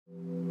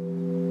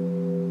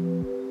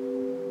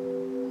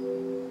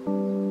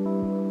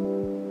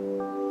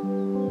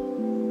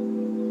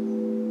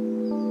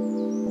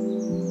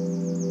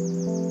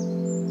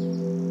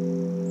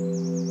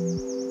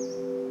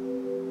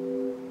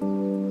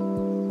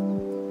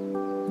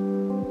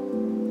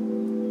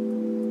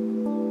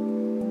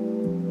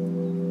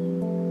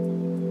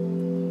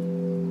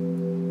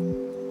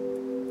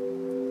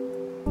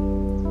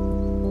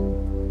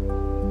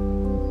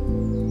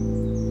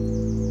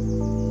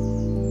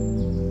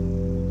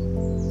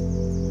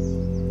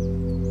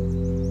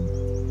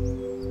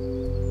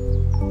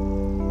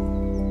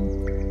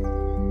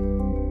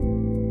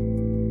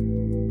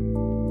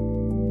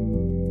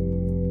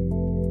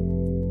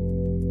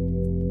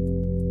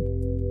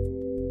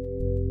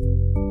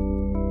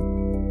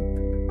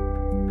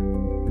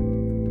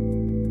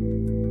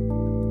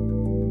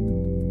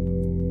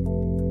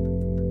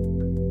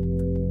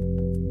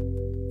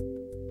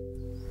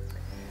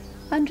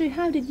Andrew,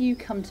 how did you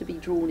come to be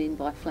drawn in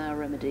by flower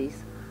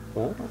remedies?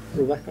 Well,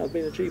 Rebecca, I've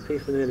been a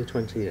GP for nearly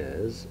 20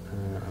 years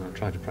and I've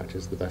tried to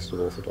practice the best of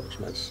orthodox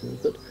medicine,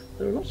 but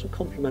there are lots of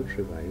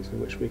complementary ways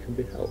in which we can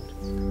be helped.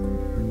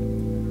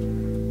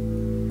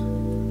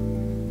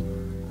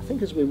 I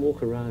think as we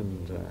walk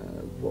around,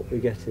 what we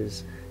get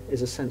is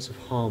a sense of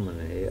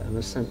harmony and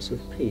a sense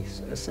of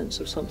peace, a sense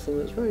of something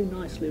that's very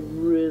nicely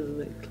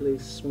rhythmically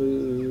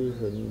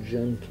smooth and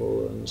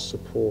gentle and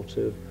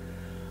supportive.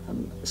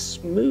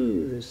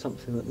 Smooth is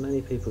something that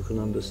many people can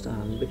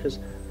understand because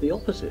the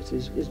opposite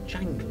is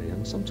jangly,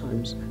 and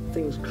sometimes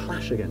things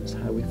clash against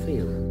how we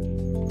feel.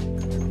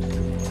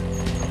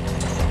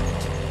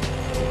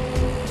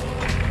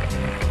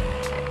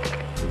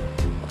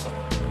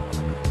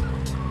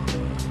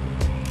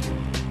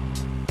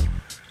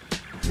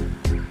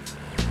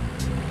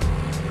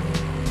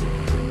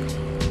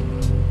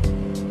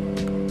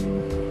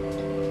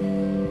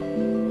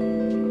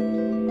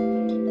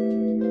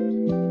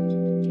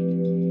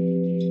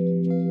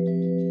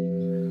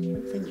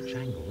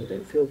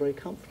 Feel very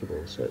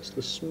comfortable, so it's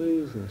the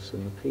smoothness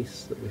and the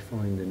peace that we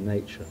find in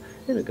nature,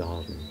 in a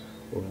garden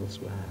or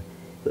elsewhere,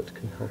 that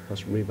can help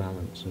us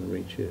rebalance and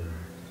retune.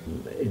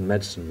 In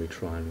medicine we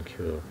try and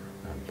cure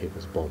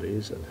people's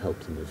bodies and help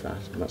them with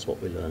that, and that's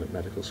what we learn at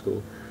medical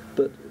school.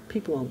 But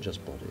people aren't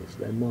just bodies,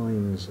 they're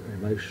minds,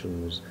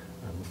 emotions,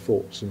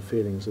 thoughts and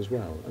feelings as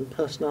well, and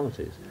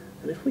personalities.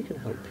 And if we can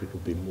help people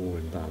be more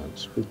in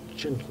balance with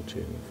gentle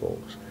tuning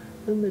forks,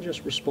 then they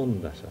just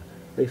respond better,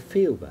 they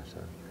feel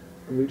better.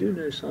 And we do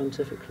know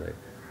scientifically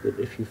that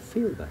if you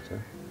feel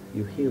better,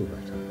 you heal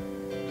better.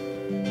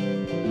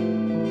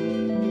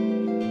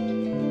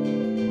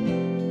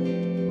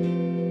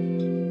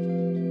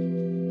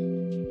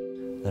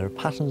 There are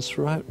patterns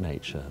throughout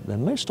nature. They're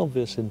most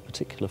obvious in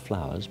particular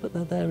flowers, but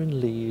they're there in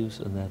leaves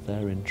and they're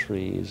there in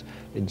trees,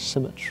 in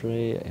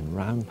symmetry, in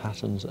round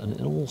patterns, and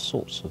in all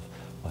sorts of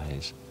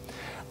ways.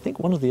 I think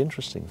one of the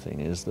interesting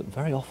things is that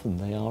very often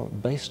they are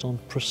based on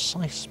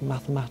precise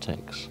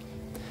mathematics.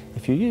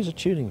 If you use a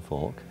tuning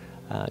fork,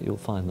 you'll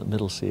find that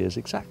middle C is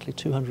exactly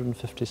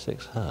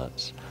 256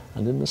 Hertz.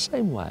 And in the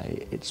same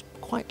way, it's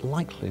quite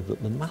likely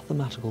that the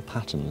mathematical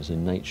patterns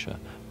in nature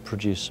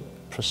produce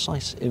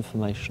precise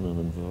information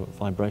and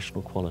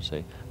vibrational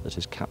quality that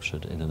is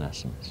captured in an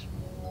essence.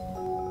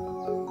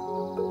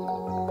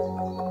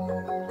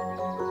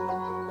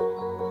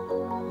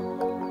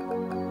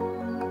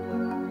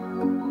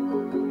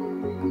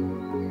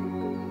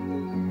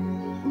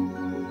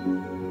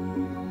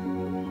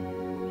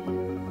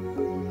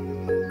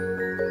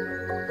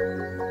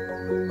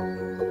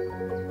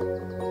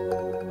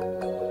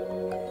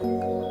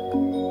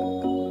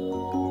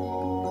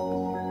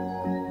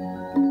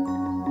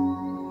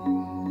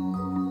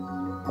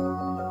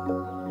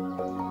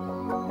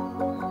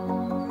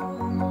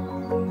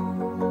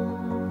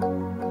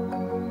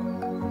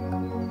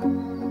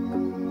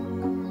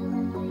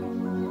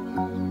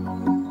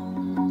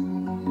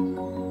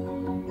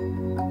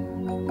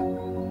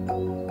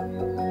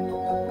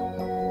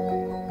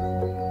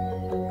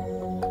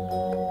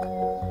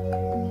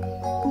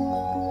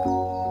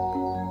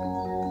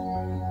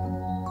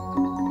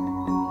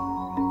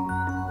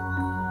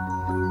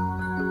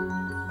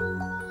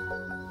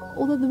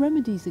 Although the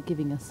remedies are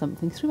giving us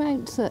something,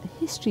 throughout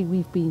history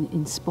we've been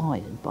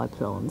inspired by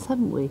plants,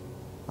 haven't we?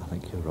 I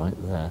think you're right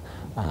there.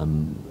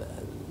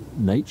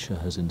 Nature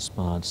has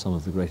inspired some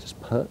of the greatest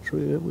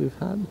poetry that we've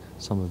had,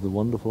 some of the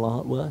wonderful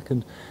artwork,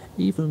 and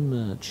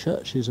even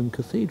churches and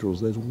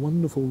cathedrals. Those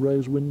wonderful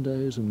rose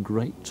windows and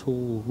great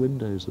tall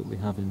windows that we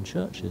have in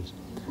churches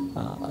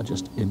are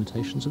just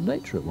imitations of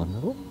nature at one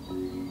level.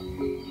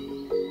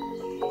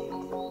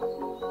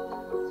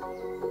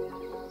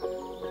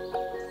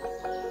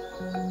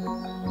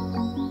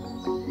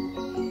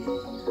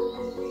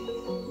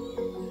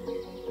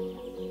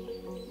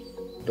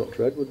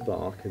 Dr Edward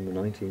Bach in the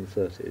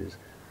 1930s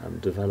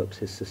developed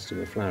his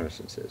system of flower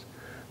essences.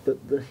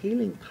 But the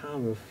healing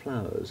power of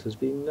flowers has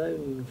been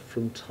known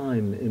from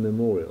time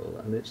immemorial,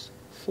 and it's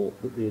thought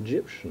that the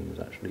Egyptians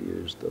actually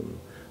used them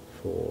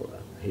for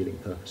healing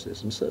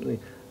purposes, and certainly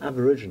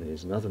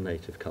Aborigines and other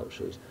native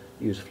cultures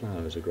use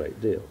flowers a great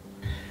deal.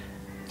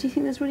 Do you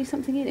think there's really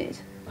something in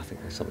it? I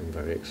think there's something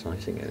very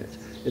exciting in it.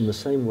 In the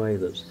same way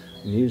that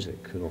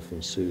music can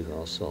often soothe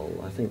our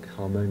soul, I think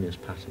harmonious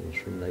patterns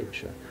from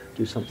nature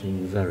do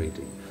something very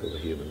deep for the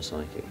human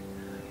psyche.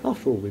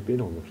 After all, we've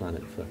been on the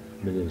planet for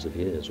millions of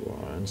years, or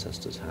our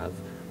ancestors have,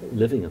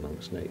 living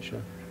amongst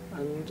nature,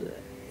 and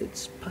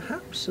it's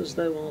perhaps as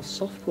though our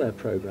software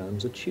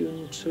programs are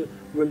tuned to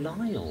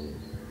rely on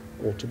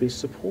or to be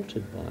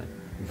supported by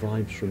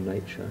vibes from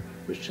nature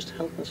which just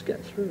help us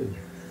get through.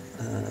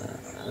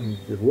 And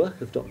the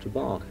work of Dr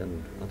Bach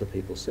and other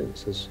people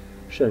since has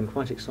shown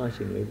quite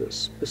excitingly that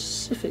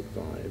specific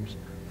vibes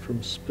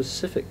from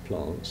specific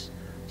plants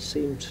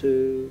seem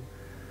to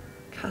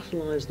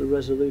catalyse the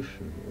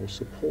resolution or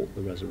support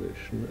the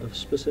resolution of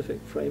specific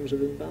frames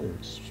of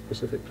imbalance,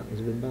 specific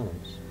patterns of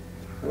imbalance.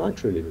 And I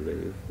truly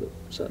believe that,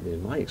 certainly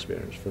in my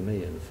experience, for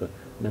me and for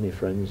many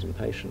friends and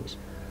patients,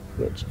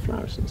 but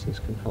flower essences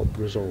can help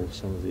resolve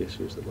some of the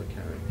issues that we're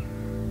carrying.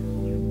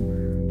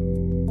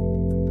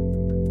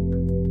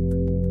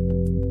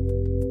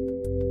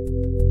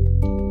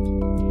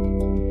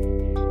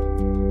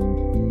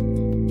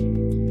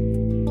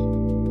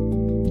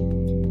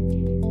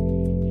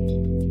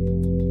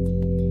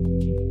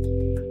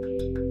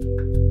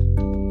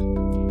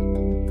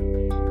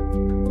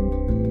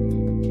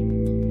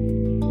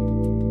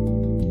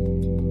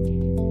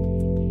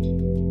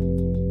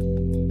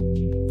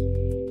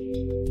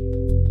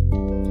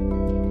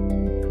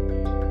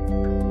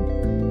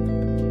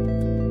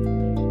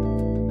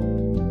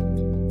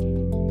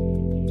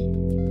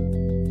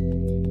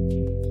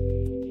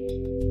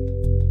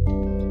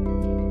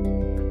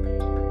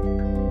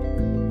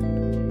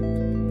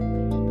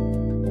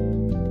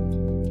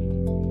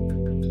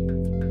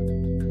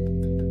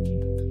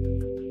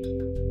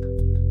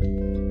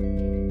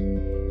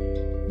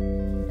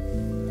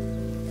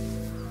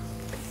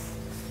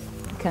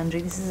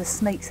 Andrew, this is a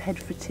snake's head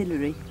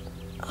fritillary.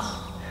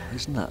 Oh,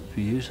 isn't that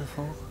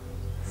beautiful?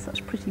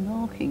 Such pretty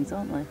markings,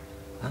 aren't they?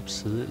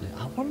 Absolutely.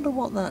 I wonder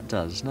what that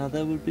does. Now,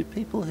 there would be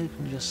people who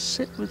can just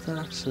sit with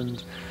that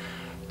and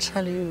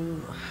tell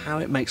you how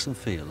it makes them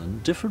feel,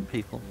 and different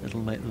people, it'll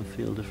make them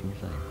feel different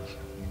things.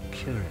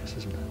 Curious,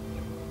 isn't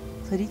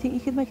it? So do you think you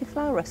could make a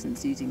flower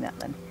essence using that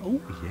then?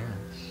 Oh,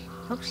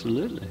 yes.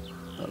 Absolutely.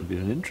 That would be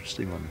an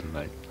interesting one to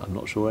make. I'm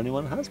not sure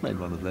anyone has made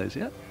one of those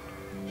yet.